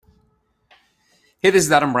Hey, this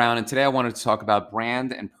is Adam Brown, and today I wanted to talk about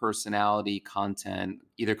brand and personality content,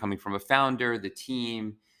 either coming from a founder, the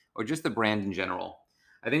team, or just the brand in general.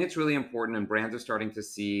 I think it's really important, and brands are starting to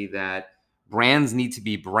see that brands need to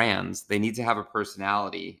be brands. They need to have a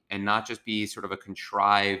personality and not just be sort of a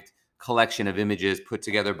contrived collection of images put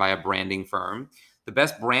together by a branding firm. The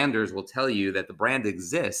best branders will tell you that the brand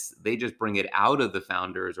exists, they just bring it out of the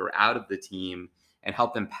founders or out of the team and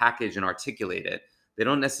help them package and articulate it. They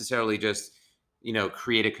don't necessarily just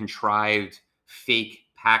create a contrived fake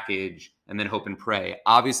package and then hope and pray.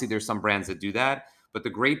 Obviously, there's some brands that do that, but the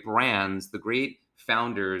great brands, the great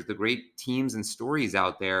founders, the great teams and stories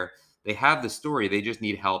out there, they have the story. They just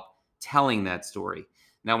need help telling that story.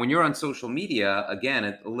 Now, when you're on social media, again,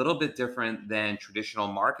 it's a little bit different than traditional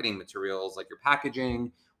marketing materials like your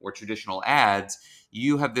packaging or traditional ads.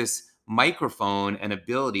 You have this microphone and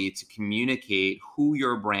ability to communicate who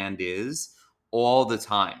your brand is all the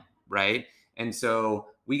time, right? And so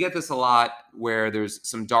we get this a lot where there's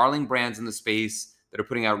some darling brands in the space that are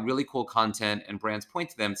putting out really cool content, and brands point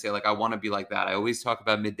to them and say, like, I want to be like that. I always talk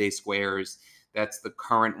about Midday Squares. That's the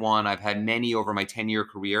current one. I've had many over my 10-year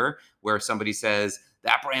career where somebody says,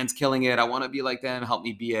 that brand's killing it. I want to be like them. Help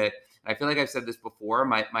me be it. And I feel like I've said this before.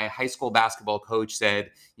 My high school basketball coach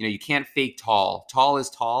said, you can't fake tall. Tall is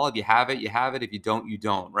tall. If you have it, you have it. If you don't, you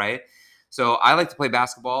don't, right? So I like to play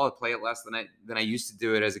basketball. I play it less than I used to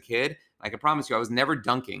do it as a kid. I can promise you, I was never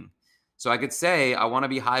dunking. So I could say I want to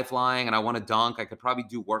be high flying and I want to dunk. I could probably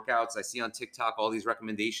do workouts. I see on TikTok all these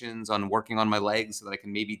recommendations on working on my legs so that I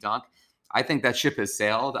can maybe dunk. I think that ship has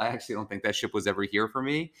sailed. I actually don't think that ship was ever here for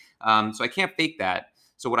me. So I can't fake that.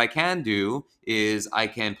 So what I can do is I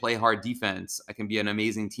can play hard defense. I can be an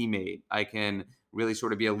amazing teammate. I can really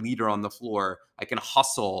sort of be a leader on the floor. I can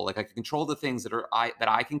hustle. Like I can control the things that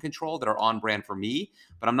I can control that are on brand for me.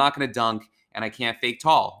 But I'm not going to dunk and I can't fake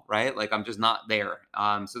tall, right? Like I'm just not there.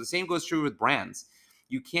 So the same goes true with brands.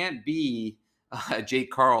 You can't be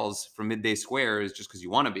Jake Carls from Midday Squares just because you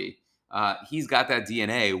want to be. He's got that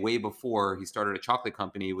DNA way before he started a chocolate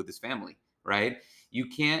company with his family, right? You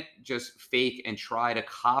can't just fake and try to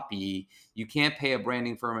copy. You can't pay a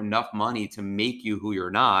branding firm enough money to make you who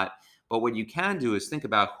you're not. But what you can do is think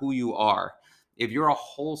about who you are. If you're a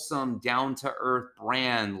wholesome, down to earth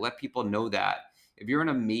brand, let people know that. If you're an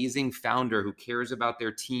amazing founder who cares about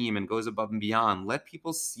their team and goes above and beyond, let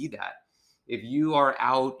people see that. If you are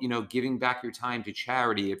out, giving back your time to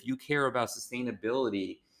charity, if you care about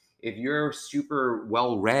sustainability, if you're super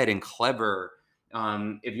well read and clever,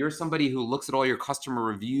 if you're somebody who looks at all your customer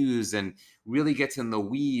reviews and really gets in the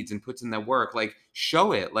weeds and puts in the work, like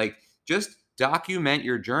show it, like just document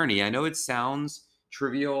your journey. I know it sounds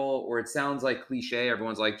trivial or it sounds like cliche.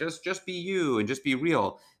 Everyone's like, just be you and just be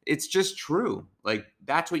real. It's just true. Like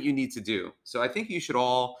that's what you need to do. So I think you should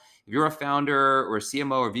all, if you're a founder or a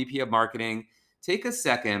CMO or VP of marketing, take a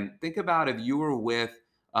second, think about if you were with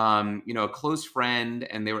a close friend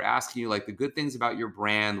and they were asking you like the good things about your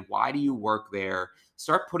brand. Why do you work there?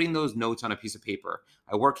 Start putting those notes on a piece of paper.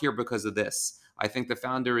 I work here because of this. I think the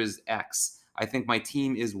founder is X. I think my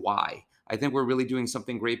team is Y. I think we're really doing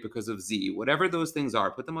something great because of Z. Whatever those things are,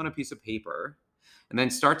 put them on a piece of paper and then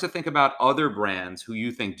start to think about other brands who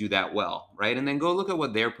you think do that well, right? And then go look at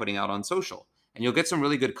what they're putting out on social. And you'll get some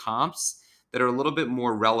really good comps that are a little bit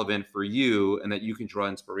more relevant for you and that you can draw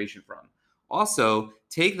inspiration from. Also,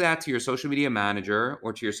 take that to your social media manager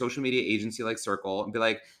or to your social media agency like Circle and be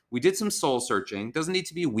like, we did some soul searching. Doesn't need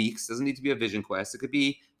to be weeks, doesn't need to be a vision quest. It could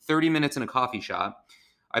be 30 minutes in a coffee shop.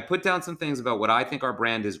 I put down some things about what I think our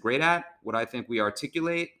brand is great at, what I think we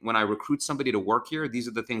articulate. When I recruit somebody to work here, these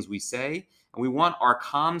are the things we say. And we want our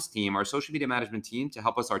comms team, our social media management team, to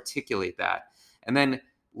help us articulate that. And then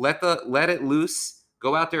let it loose,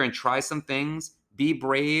 go out there and try some things, be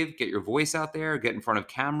brave, get your voice out there, get in front of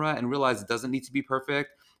camera, and realize it doesn't need to be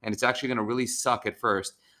perfect. And it's actually going to really suck at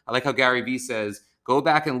first. I like how Gary Vee says, go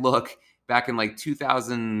back and look back in like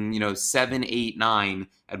 2007, 8, 9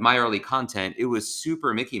 at my early content. It was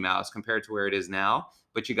super Mickey Mouse compared to where it is now.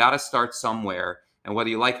 But you got to start somewhere. And whether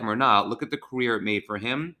you like him or not, look at the career it made for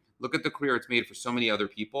him. Look at the career it's made for so many other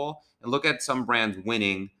people. And look at some brands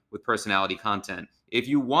winning with personality content. If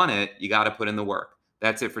you want it, you got to put in the work.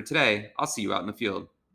 That's it for today. I'll see you out in the field.